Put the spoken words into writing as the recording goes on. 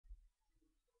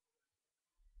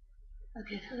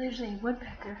Okay, so there's a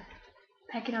woodpecker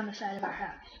pecking on the side of our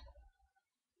house.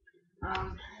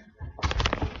 I'm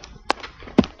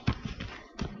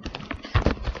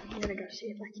gonna go see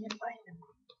if I can find him.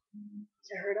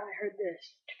 So I heard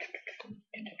this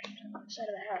on the side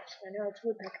of the house. I know it's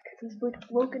woodpecker because he's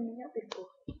woken me up before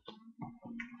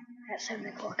at 7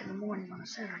 o'clock in the morning on a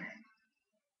Saturday.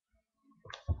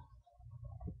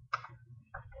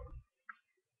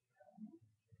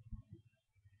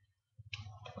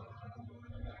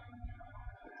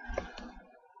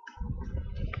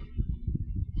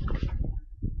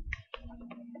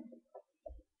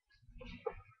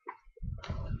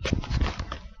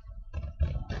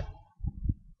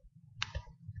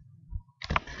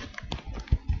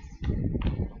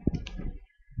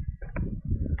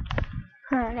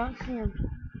 I don't see him.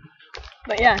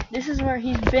 But yeah, this is where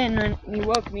he's been when he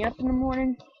woke me up in the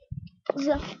morning.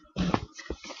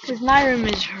 Because my room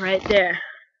is right there.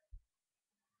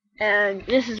 And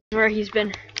this is where he's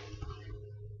been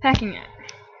pecking at.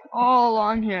 All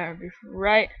along here,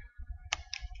 right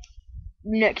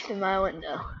next to my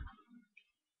window.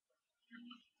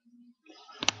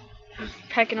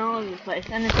 Pecking all over the place.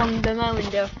 And it's under my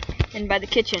window and by the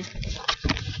kitchen.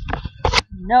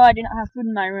 No, I do not have food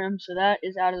in my room, so that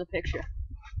is out of the picture.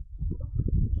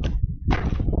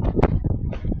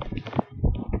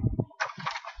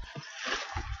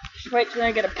 Just wait till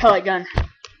I get a pellet gun.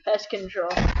 Pest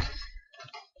control.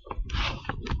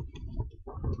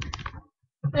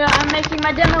 Yeah, I'm making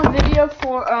my demo video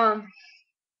for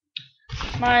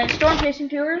my storm chasing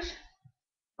tours.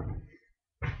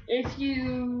 If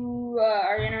you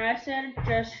are interested,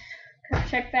 just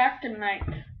check back tonight.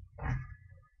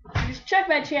 Just check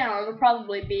my channel. It'll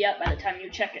probably be up by the time you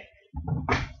check it.